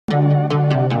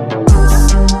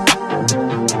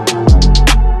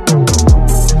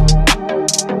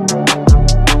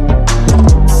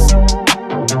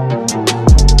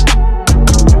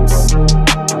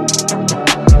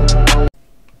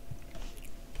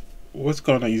What's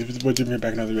going on, YouTube? It's boy Jim here,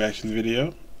 back in another reaction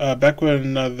video. Back with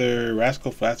another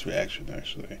Rascal Flats reaction,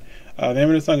 actually. The name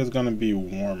of the song is going to be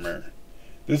Warmer.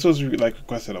 This was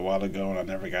requested a while ago and I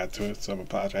never got to it, so I'm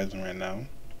apologizing right now.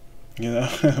 You know,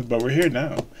 but we're here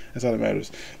now. That's all that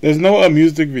matters. There's no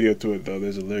music video to it, though.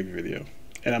 There's a lyric video.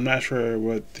 And I'm not sure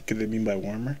what could they mean by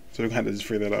warmer, so we're going to have to just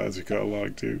figure that out as we go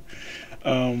along, too.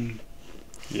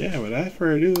 Yeah, without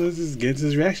further ado, let's just get into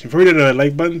this reaction. Before we do the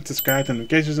like button, subscribe, turn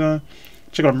notifications on.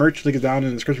 Check out merch, link is down in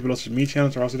the description below. Social media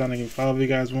channels are also down there. You can follow if you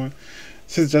guys want.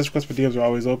 Since just requests for DMs are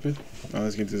always open. Now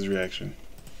let's get into this reaction.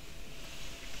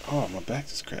 Oh, my back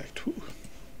is cracked. Whew.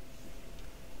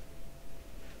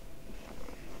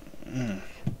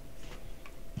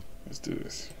 Let's do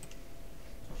this.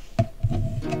 Should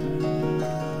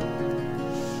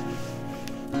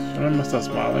I must have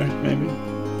smaller, maybe?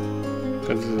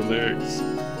 Because of the lyrics.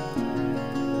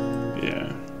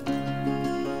 Yeah.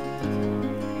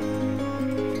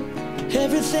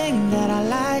 Everything that I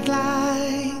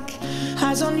like,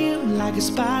 eyes on you like a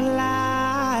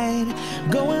spotlight,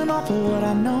 going off of what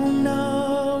I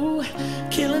know,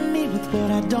 killing me with what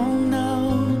I don't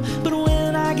know. But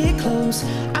when I get close,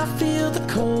 I feel the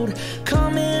cold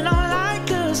coming on like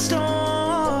a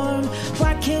storm.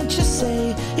 Why can't you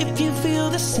say if you feel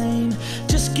the same?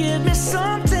 Just give me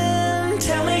something.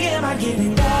 Tell me, am I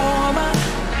getting warmer?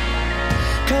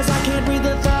 'Cause I can't breathe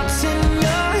the thoughts in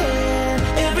your head.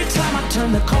 Every time I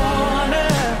turn the corner,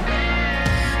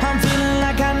 I'm feeling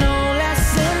like I know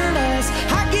less and less.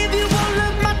 I give you all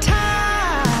of my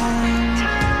time,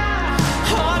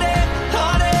 all day,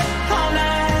 all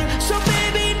night. So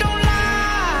baby, don't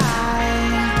lie.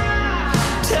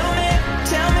 Tell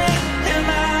me,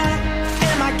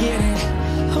 am I getting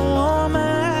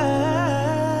warmer?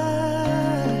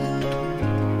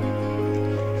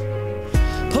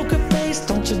 Poker face,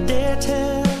 don't you dare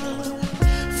tell.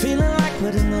 Feeling like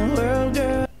what in the world,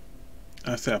 girl?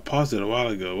 I said I paused it a while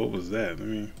ago. What was that? I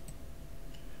mean,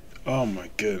 oh my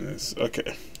goodness.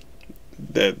 Okay,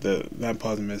 that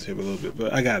pausing messed me up a little bit,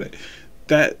 but I got it.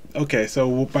 Okay.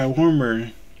 So by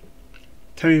warmer,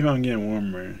 tell me if I'm getting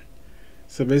warmer.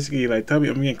 So basically, like, tell me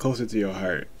I'm getting closer to your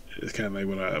heart. It's kind of like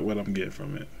what I'm getting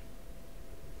from it.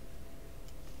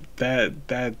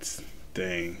 That's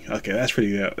dang. Okay, that's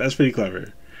pretty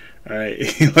clever. All right,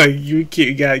 like you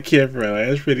gotta care for it. Like,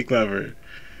 that's pretty clever.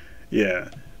 Yeah.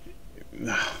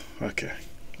 Okay,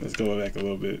 let's go back a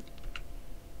little bit.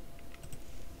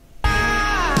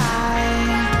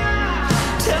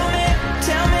 Tell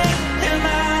me,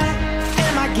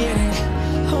 am I getting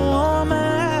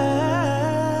warmer?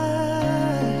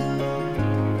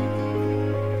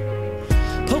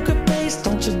 Poker face,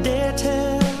 don't you dare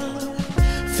tell.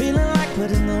 Feeling like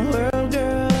what in the world,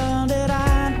 girl, did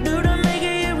I do to make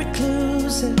you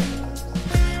reclusive?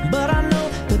 But I know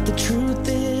that the truth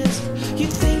is, you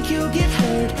think you'll get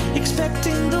hurt,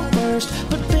 expecting the worst.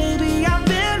 But baby, I've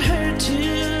been hurt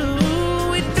too.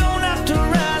 We don't have to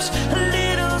rush, a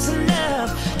little's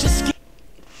enough. Just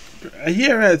You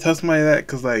ever had to tell somebody that?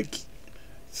 Because, like,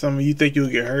 some of you think you'll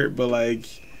get hurt, but, like,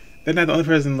 they're not the only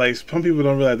person. Like, some people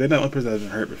don't realize they're not the only person that's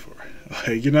been hurt before.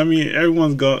 Like, you know what I mean?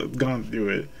 Everyone's gone through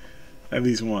it at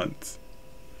least once.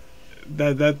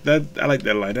 I like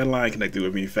that line. That line connected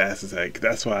with me fast as heck.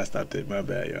 That's why I stopped it. My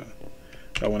bad, y'all.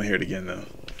 I want to hear it again, though.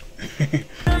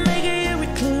 make you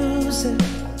reclusive,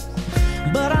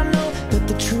 but I know that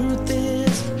the truth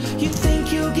is, you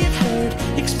think you'll get hurt,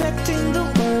 expecting the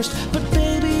worst. But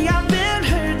baby, I've been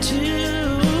hurt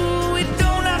too. We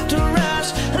don't have to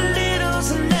rush, a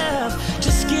little's enough.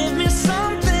 Just give me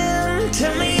something.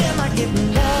 Tell me, am I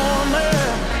getting warmer?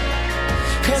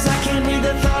 'Cause I can't read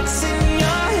the thoughts in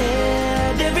your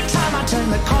head. Every time I turn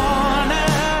the corner,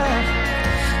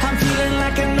 I'm feeling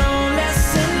like I know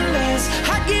less and less.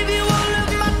 I give you all of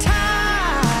my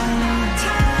time,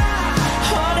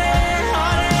 all day,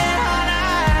 all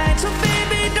night. So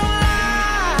baby, don't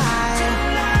lie.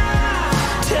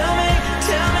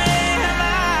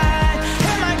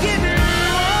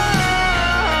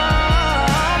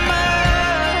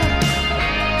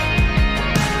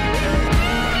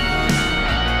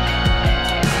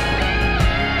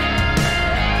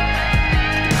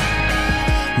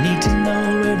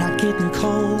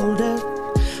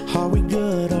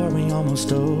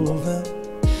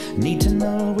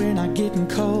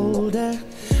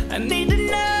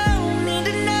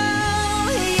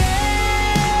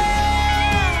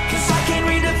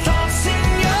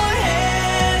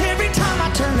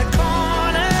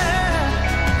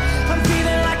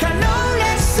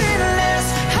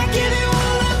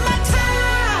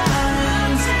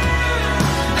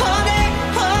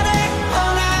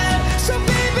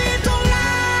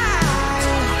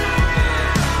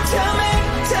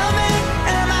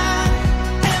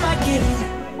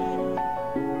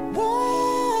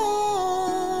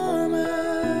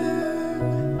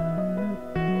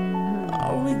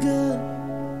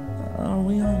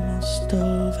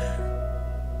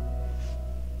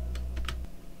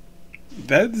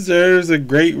 that deserves a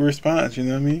great response. You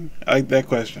know what I mean? I like that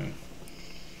question.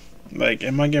 Like,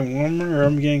 am I getting warmer or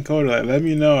am I getting colder? Like, let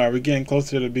me know. Are we getting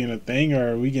closer to being a thing,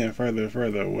 or are we getting further and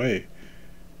further away?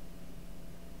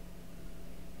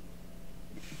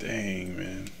 Dang,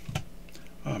 man.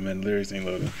 Oh man, lyrics ain't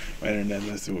loading. My internet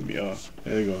messing with me off.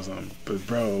 There goes something. But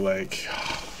bro, like,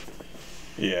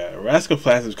 yeah, Rascal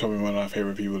Flatts is probably one of my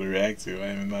favorite people to react to.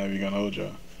 I'm not even gonna hold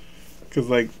y'all, cause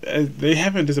like they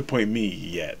haven't disappointed me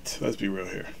yet. Let's be real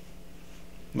here.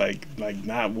 Like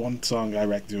not one song I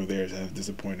react to of theirs has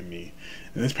disappointed me,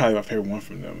 and this is probably my favorite one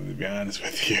from them. To be honest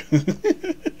with you,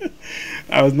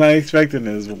 I was not expecting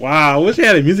this. Wow, I wish they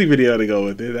had a music video to go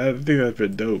with it. I think that's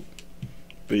pretty dope.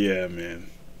 But yeah, man.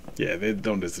 Yeah, they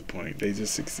don't disappoint. They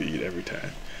just succeed every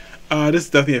time. This is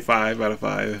definitely a 5 out of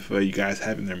 5. You guys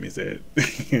haven't heard me say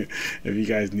it. If you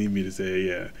guys need me to say it,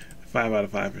 yeah, 5 out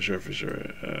of 5 for sure.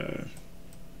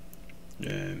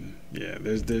 And yeah,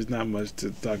 there's not much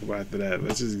to talk about after that.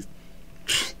 Let's just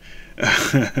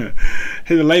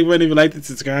hit the like button if you liked it.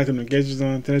 Subscribe to the notifications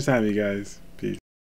on. Till next time, you guys.